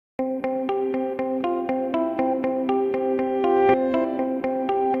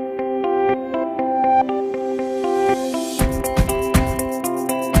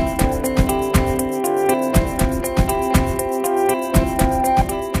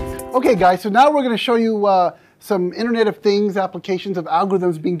Okay guys, so now we're going to show you some Internet of Things applications of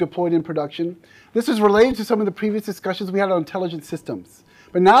algorithms being deployed in production. This is related to some of the previous discussions we had on intelligent systems.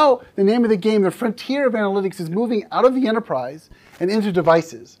 But now the name of the game, the frontier of analytics, is moving out of the enterprise and into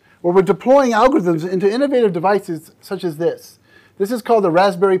devices, where we're deploying algorithms into innovative devices such as this. This is called the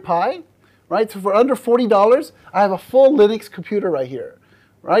Raspberry Pi, right? So for under $40, I have a full Linux computer right here,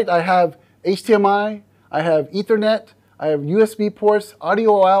 right? I have HDMI, I have Ethernet, I have USB ports,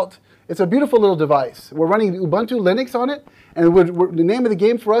 audio out. It's a beautiful little device. We're running Ubuntu Linux on it, and the name of the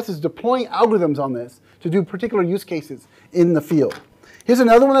game for us is deploying algorithms on this to do particular use cases in the field. Here's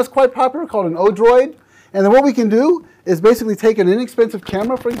another one that's quite popular called an Odroid. And then what we can do is basically take an inexpensive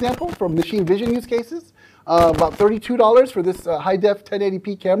camera, for example, for machine vision use cases, about $32 for this high-def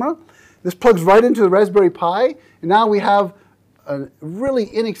 1080p camera. This plugs right into the Raspberry Pi, and now we have a really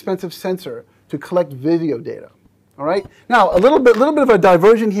inexpensive sensor to collect video data. All right. Now, a little bit of a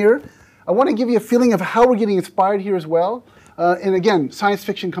diversion here. I want to give you a feeling of how we're getting inspired here as well. And again, science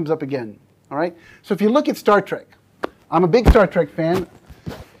fiction comes up again. All right. So if you look at Star Trek, I'm a big Star Trek fan.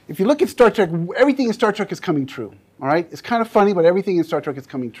 If you look at Star Trek, everything in Star Trek is coming true. All right. It's kind of funny, but everything in Star Trek is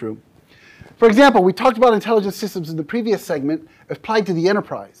coming true. For example, we talked about intelligent systems in the previous segment applied to the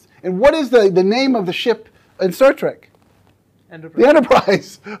Enterprise. And what is the name of the ship in Star Trek? Enterprise. The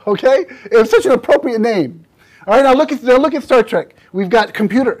Enterprise. Okay. It's such an appropriate name. All right, now look at Star Trek. We've got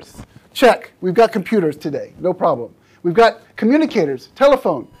computers. Check. We've got computers today. No problem. We've got communicators.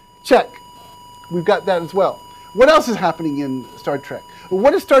 Telephone. Check. We've got that as well. What else is happening in Star Trek? Well,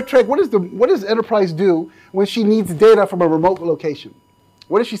 what is Star Trek? What does Enterprise do when she needs data from a remote location?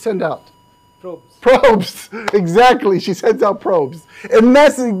 What does she send out? Probes. Probes. Exactly. She sends out probes. And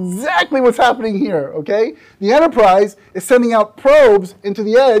that's exactly what's happening here, okay? The Enterprise is sending out probes into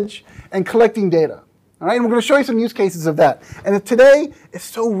the edge and collecting data. All right, and we're going to show you some use cases of that. And today, it's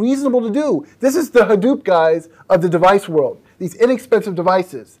so reasonable to do. This is the Hadoop guys of the device world, these inexpensive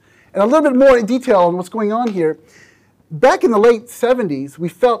devices. And a little bit more in detail on what's going on here. Back in the late 70s, we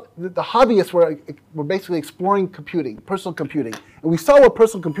felt that the hobbyists were basically exploring computing, personal computing. And we saw where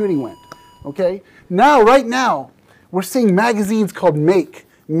personal computing went, okay? Now, right now, we're seeing magazines called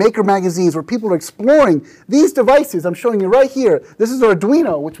Maker magazines, where people are exploring these devices. I'm showing you right here. This is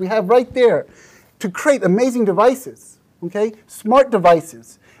Arduino, which we have right there, to create amazing devices, okay? Smart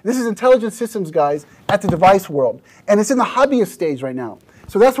devices. This is intelligent systems, guys, at the device world. And it's in the hobbyist stage right now.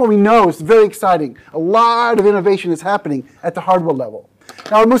 So that's what we know. It's very exciting. A lot of innovation is happening at the hardware level.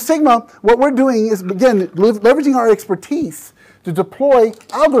 Now at Sigma, what we're doing is, again, leveraging our expertise to deploy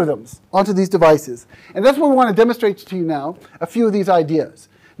algorithms onto these devices. And that's what we want to demonstrate to you now, a few of these ideas.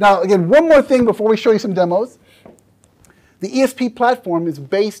 Now, again, one more thing before we show you some demos. The ESP platform is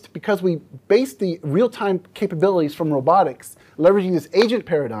based, because we based the real-time capabilities from robotics, leveraging this agent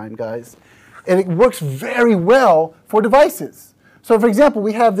paradigm, guys, and it works very well for devices. So for example,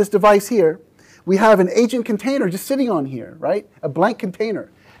 we have this device here. We have an agent container just sitting on here, right? A blank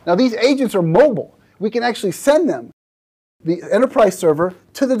container. Now these agents are mobile. We can actually send them, the enterprise server,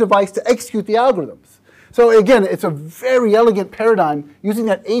 to the device to execute the algorithms. So again, it's a very elegant paradigm using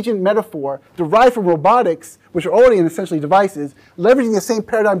that agent metaphor derived from robotics, which are already in essentially devices, leveraging the same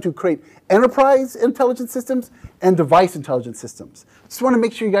paradigm to create enterprise intelligent systems and device intelligent systems. Just want to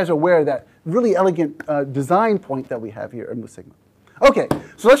make sure you guys are aware of that really elegant design point that we have here at Sigma. Okay,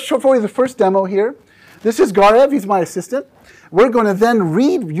 so let's show for you the first demo here. This is Gaurav, he's my assistant. We're going to then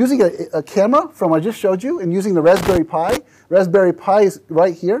read using a camera from what I just showed you and using the Raspberry Pi. Raspberry Pi is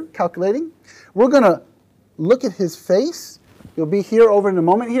right here, calculating. We're going to look at his face. You'll be here over in a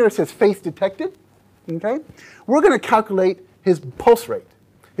moment here. It says face detected. Okay? We're going to calculate his pulse rate,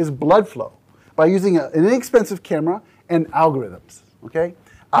 his blood flow, by using an inexpensive camera and algorithms. Okay?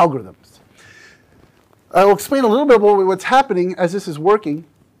 Algorithms. I will explain a little bit about what's happening as this is working.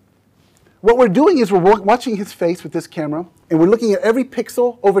 What we're doing is we're watching his face with this camera, and we're looking at every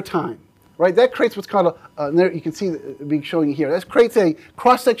pixel over time. Right? That creates what's called there you can see being showing here. That creates a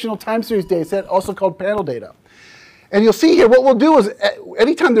cross-sectional time series data set, also called panel data. And you'll see here what we'll do is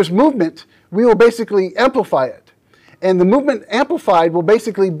anytime there's movement, we will basically amplify it. And the movement amplified will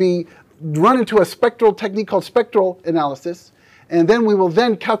basically be run into a spectral technique called spectral analysis, and then we will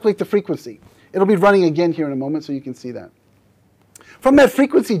then calculate the frequency. It'll be running again here in a moment, so you can see that. From that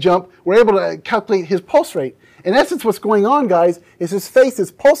frequency jump, we're able to calculate his pulse rate. In essence, what's going on, guys, is his face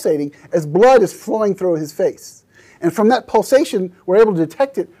is pulsating as blood is flowing through his face. And from that pulsation, we're able to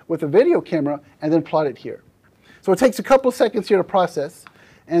detect it with a video camera and then plot it here. So it takes a couple of seconds here to process,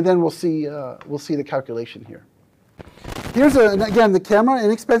 and then we'll see the calculation here. Here's, again, the camera,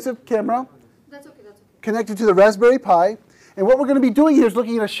 inexpensive camera. That's okay, that's okay. Connected to the Raspberry Pi. And what we're going to be doing here is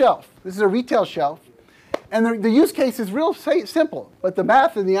looking at a shelf. This is a retail shelf. And the use case is real simple, but the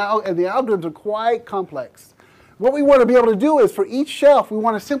math and the algorithms are quite complex. What we want to be able to do is for each shelf, we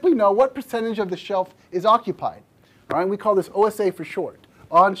want to simply know what percentage of the shelf is occupied. All right? We call this OSA for short,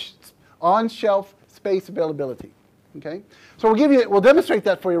 on-shelf space availability. Okay? So we'll demonstrate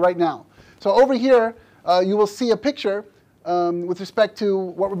that for you right now. So over here, you will see a picture with respect to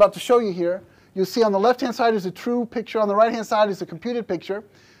what we're about to show you here. You'll see on the left-hand side is a true picture. On the right-hand side is a computed picture.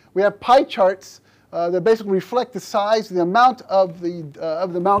 We have pie charts that basically reflect the size, the amount of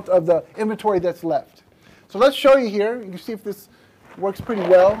the inventory that's left. So let's show you here. You can see if this works pretty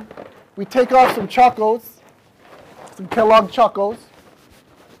well. We take off some Chocos, some Kellogg Chocos.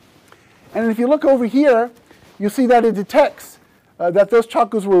 And if you look over here, you'll see that it detects that those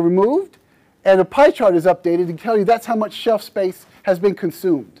Chocos were removed, and a pie chart is updated to tell you that's how much shelf space has been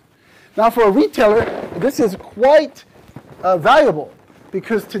consumed. Now for a retailer, this is quite valuable,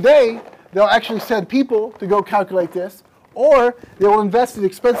 because today they'll actually send people to go calculate this, or they will invest in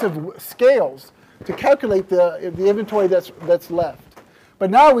expensive scales to calculate the inventory that's left. But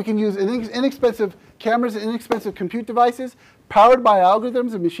now we can use inexpensive cameras and inexpensive compute devices powered by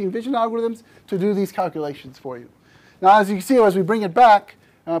algorithms and machine vision algorithms to do these calculations for you. Now, as you can see, as we bring it back,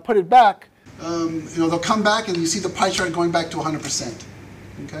 put it back, they'll come back and you see the pie chart going back to 100%.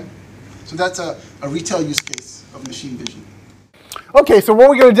 Okay? So that's a retail use case of machine vision. Okay, so what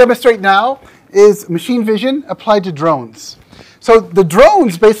we're going to demonstrate now is machine vision applied to drones. So the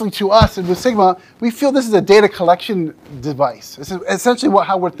drones, basically to us and with Sigma, we feel this is a data collection device. This is essentially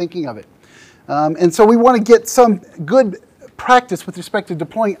how we're thinking of it. And so we want to get some good practice with respect to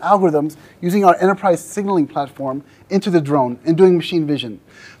deploying algorithms using our enterprise signaling platform into the drone and doing machine vision.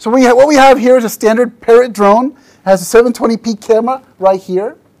 So what we have here is a standard Parrot drone. It has a 720p camera right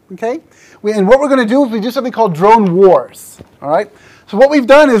here. Okay? And what we're going to do is we do something called drone wars. All right? So what we've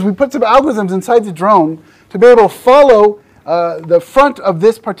done is we put some algorithms inside the drone to be able to follow the front of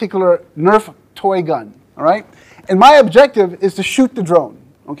this particular Nerf toy gun. All right? And my objective is to shoot the drone.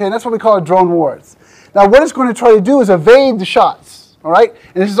 Okay? And that's what we call a drone wars. Now what it's going to try to do is evade the shots. All right?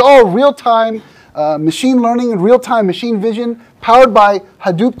 And this is all real-time machine learning and real-time machine vision powered by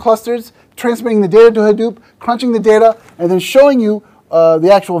Hadoop clusters, transmitting the data to Hadoop, crunching the data, and then showing you the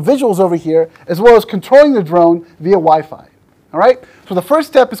actual visuals over here, as well as controlling the drone via Wi-Fi. All right? So the first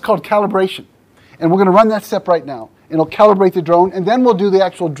step is called calibration. And we're going to run that step right now. It'll calibrate the drone, and then we'll do the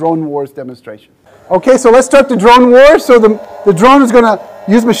actual drone wars demonstration. Okay, so let's start the drone war. So the drone is going to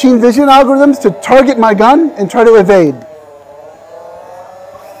use machine vision algorithms to target my gun and try to evade.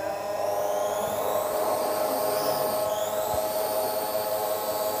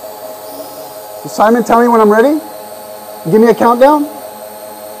 So Simon, tell me when I'm ready. Give me a countdown.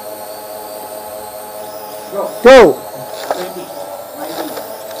 Go. 20, 19, 18,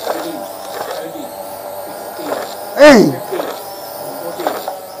 17, 16, Hey. 15, 14,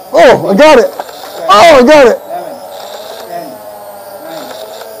 Oh, I got it. Oh, I got it. 11, 10, 9,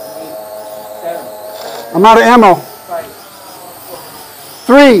 8, 7, I'm out of ammo. 5,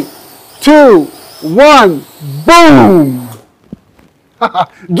 3, 2, 1, boom!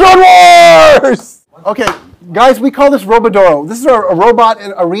 Drone wars! Okay, guys, we call this Robo Dog. This is a robot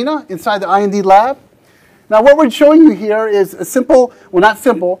arena inside the IND lab. Now what we're showing you here is a simple, well not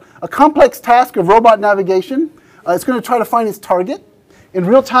simple, a complex task of robot navigation. It's going to try to find its target. In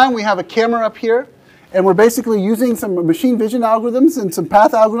real time we have a camera up here, and we're basically using some machine vision algorithms and some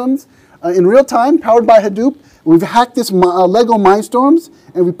path algorithms in real time, powered by Hadoop. We've hacked this Lego Mindstorms,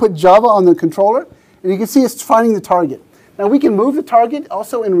 and we put Java on the controller, and you can see it's finding the target. Now we can move the target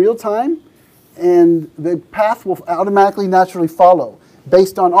also in real time, and the path will automatically naturally follow,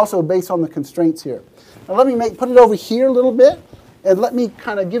 also based on the constraints here. Now let me put it over here a little bit, and let me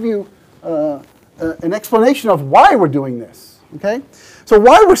kind of give you an explanation of why we're doing this. Okay? So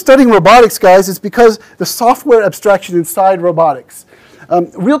why we're studying robotics, guys, is because the software abstraction inside robotics.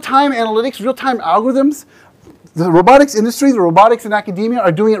 Real-time analytics, real-time algorithms, the robotics industry, the robotics in academia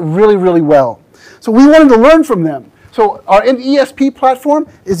are doing it really, really well. So we wanted to learn from them. So our ESP platform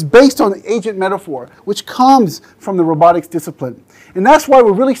is based on the agent metaphor, which comes from the robotics discipline. And that's why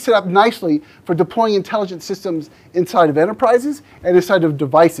we're really set up nicely for deploying intelligent systems inside of enterprises and inside of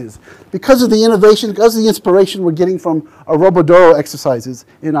devices, because of the innovation, because of the inspiration we're getting from our Robodoro exercises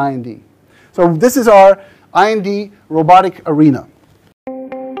in IND. So this is our IND robotic arena.